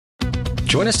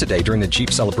Join us today during the Jeep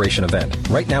Celebration event.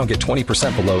 Right now, get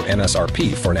 20% below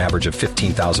MSRP for an average of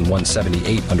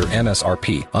 $15,178 under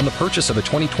MSRP on the purchase of a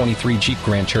 2023 Jeep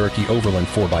Grand Cherokee Overland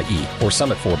 4xE or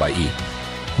Summit 4xE.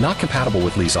 Not compatible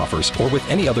with lease offers or with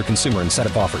any other consumer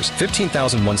incentive offers.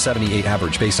 $15,178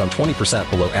 average based on 20%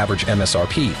 below average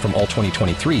MSRP from all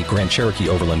 2023 Grand Cherokee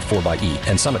Overland 4xE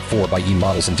and Summit 4xE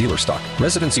models in dealer stock.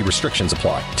 Residency restrictions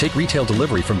apply. Take retail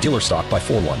delivery from dealer stock by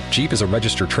 4/1. Jeep is a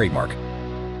registered trademark.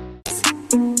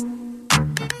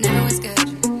 Never was good.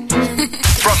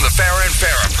 From the Farrah and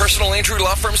Farrah Personal Injury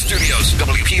Law Firm Studios,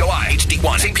 WPOI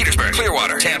HD1, St. Petersburg,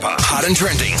 Clearwater, Tampa. Hot and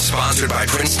Trending, sponsored by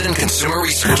Princeton Consumer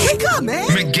Research. Wake up,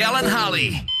 man. Miguel and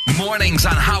Holly, mornings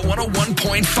on Hot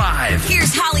 101.5.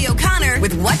 Here's Holly O'Connor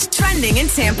with What's Trending in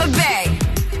Tampa Bay.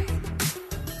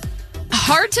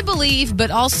 Hard to believe,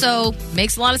 but also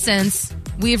makes a lot of sense.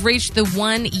 We have reached the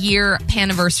 1-year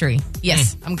paniversary.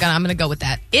 Yes, I'm gonna go with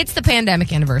that. It's the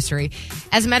pandemic anniversary.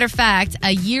 As a matter of fact, a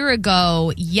year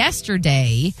ago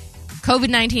yesterday,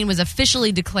 COVID-19 was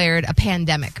officially declared a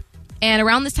pandemic. And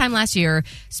around this time last year,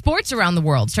 sports around the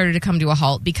world started to come to a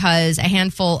halt because a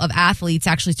handful of athletes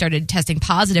actually started testing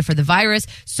positive for the virus.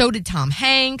 So did Tom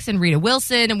Hanks and Rita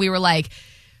Wilson. And we were like,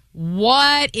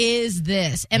 what is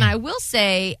this? And I will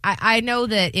say, I know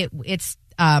that it's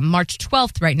March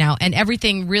 12th right now, and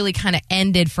everything really kind of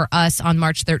ended for us on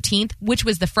March 13th, which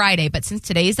was the Friday. But since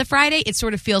today is the Friday, it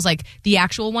sort of feels like the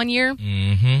actual 1 year.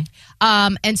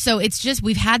 And so it's just,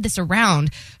 we've had this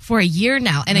around for a year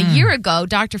now. And a year ago,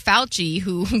 Dr. Fauci,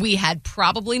 who we had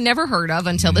probably never heard of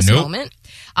until this moment,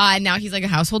 now he's like a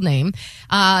household name.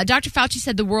 Dr. Fauci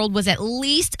said the world was at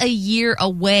least a year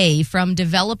away from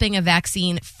developing a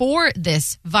vaccine for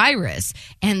this virus.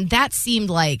 And that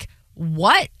seemed like,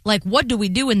 what do we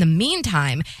do in the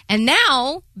meantime? And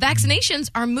now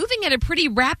vaccinations are moving at a pretty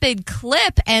rapid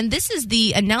clip. And this is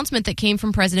the announcement that came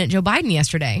from President Joe Biden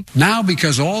yesterday. Now,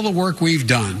 because all the work we've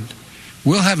done,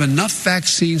 we'll have enough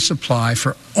vaccine supply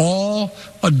for all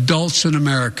adults in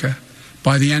America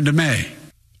by the end of May.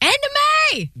 End of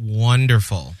May!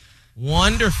 Wonderful.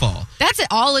 That's it,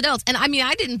 all adults. And I mean,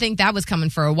 I didn't think that was coming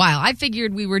for a while. I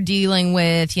figured we were dealing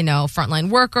with, frontline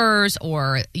workers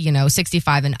or,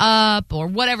 65 and up or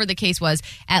whatever the case was,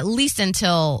 at least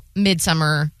until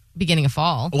midsummer, beginning of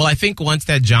fall. Well, I think once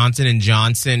that Johnson &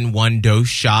 Johnson 1-dose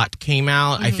shot came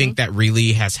out, I think that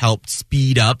really has helped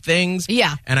speed up things.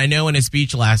 Yeah. And I know in his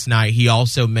speech last night, he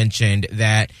also mentioned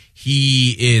that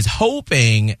he is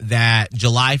hoping that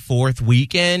July 4th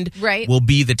weekend will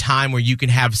be the time where you can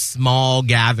have small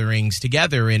gatherings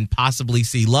together and possibly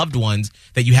see loved ones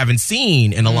that you haven't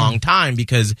seen in a long time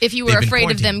because if you were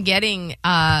afraid of them getting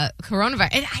coronavirus.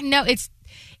 And I know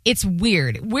it's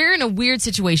weird. We're in a weird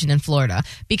situation in Florida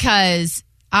because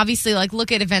obviously,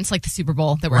 look at events like the Super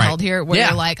Bowl that were held here where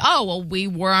you're like, oh, well, we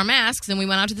wore our masks and we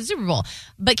went out to the Super Bowl.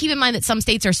 But keep in mind that some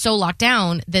states are so locked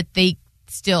down that they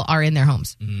still are in their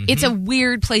homes. It's a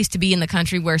weird place to be in the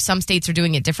country where some states are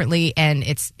doing it differently, and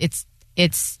it's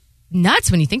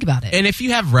nuts when you think about it. And if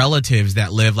you have relatives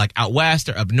that live out west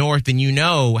or up north, then you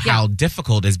know how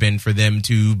difficult it's been for them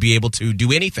to be able to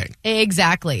do anything.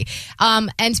 Exactly.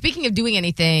 And speaking of doing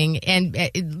anything, and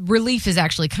relief is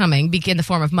actually coming in the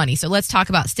form of money. So let's talk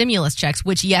about stimulus checks,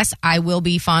 which, yes, I will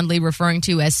be fondly referring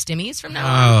to as stimmies from now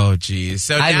on. Oh, geez.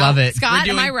 So I love it. Scott,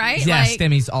 am I right? Yeah,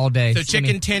 stimmies all day. So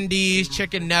chicken tendies,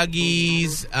 chicken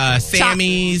nuggies,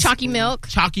 Sammy's. Chalky milk.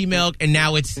 Chalky milk, and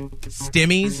now it's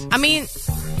stimmies. I mean,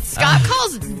 Scott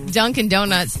calls Dunkin'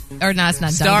 Donuts, or no, it's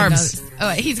not Dunkin' Donuts. Oh,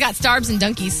 he's got Starbs and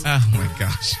Dunkies. Oh, my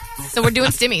gosh. So we're doing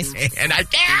stimmies. And I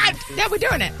can't. Yeah, we're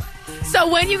doing it.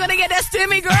 So when you going to get that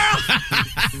stimmy, girl?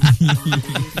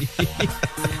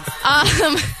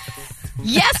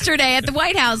 Yesterday at the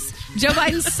White House, Joe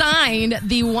Biden signed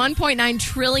the $1.9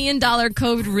 trillion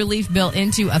COVID relief bill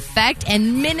into effect.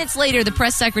 And minutes later, the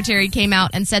press secretary came out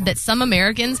and said that some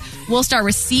Americans will start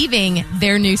receiving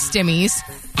their new stimmies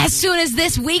as soon as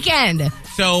this weekend.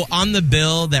 So on the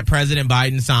bill that President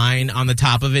Biden signed, on the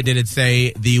top of it, did it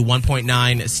say the 1.9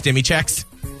 stimmy checks?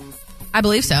 I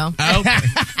believe so. Oh, okay.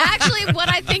 Actually, what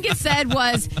I think it said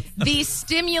was the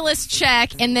stimulus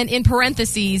check, and then in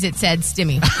parentheses, it said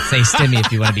stimmy. Say stimmy if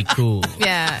you want to be cool.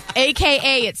 Yeah.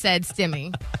 AKA, it said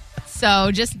stimmy.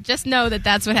 So just know that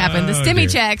that's what happened. The stimmy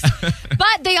checks.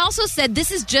 But they also said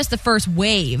this is just the first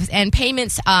wave, and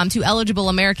payments to eligible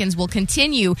Americans will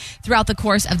continue throughout the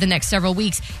course of the next several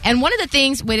weeks. And one of the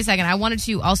things, wait a second, I wanted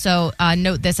to also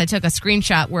note this. I took a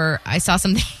screenshot where I saw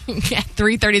something at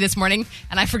 3:30 this morning,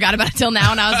 and I forgot about it till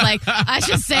now, and I was like, I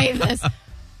should save this.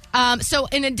 So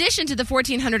in addition to the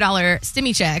 $1,400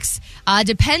 stimmy checks,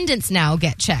 dependents now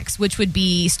get checks, which would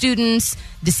be students,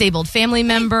 disabled family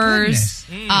members.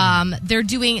 They're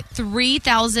doing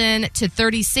 $3,000 to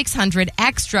 $3,600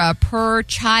 extra per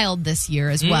child this year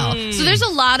as well. So there's a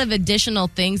lot of additional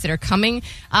things that are coming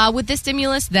with this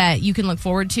stimulus that you can look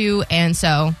forward to. And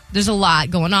so there's a lot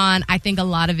going on. I think a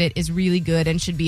lot of it is really good and should be